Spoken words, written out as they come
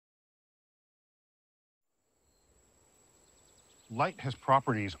Light has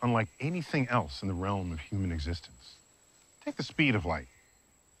properties unlike anything else in the realm of human existence. Take the speed of light.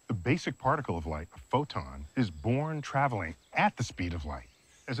 The basic particle of light, a photon, is born traveling at the speed of light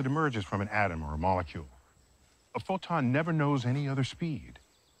as it emerges from an atom or a molecule. A photon never knows any other speed,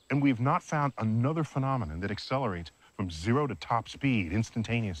 and we've not found another phenomenon that accelerates from 0 to top speed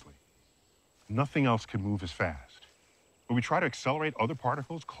instantaneously. Nothing else can move as fast. When we try to accelerate other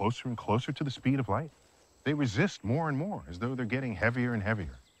particles closer and closer to the speed of light, they resist more and more as though they're getting heavier and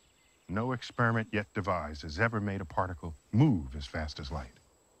heavier. No experiment yet devised has ever made a particle move as fast as light.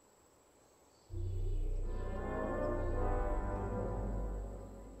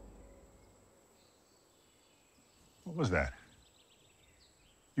 What was that?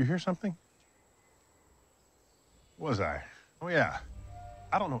 You hear something? What was I? Oh yeah.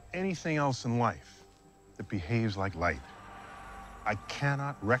 I don't know anything else in life that behaves like light. I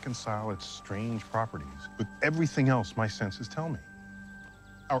cannot reconcile its strange properties with everything else my senses tell me.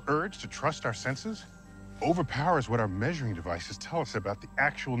 Our urge to trust our senses overpowers what our measuring devices tell us about the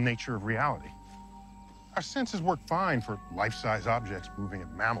actual nature of reality. Our senses work fine for life-size objects moving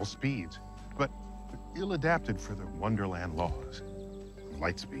at mammal speeds, but they're ill-adapted for the wonderland laws of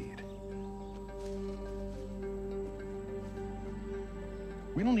light speed.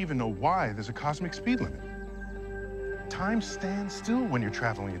 We don't even know why there's a cosmic speed limit. Time stands still when you're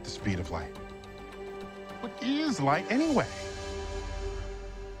traveling at the speed of light. What is light anyway?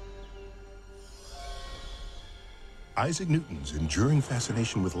 Isaac Newton's enduring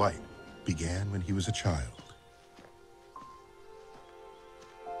fascination with light began when he was a child.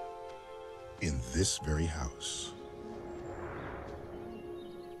 In this very house.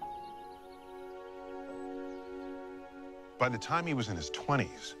 By the time he was in his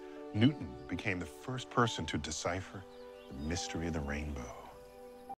 20s, Newton became the first person to decipher the mystery of the rainbow.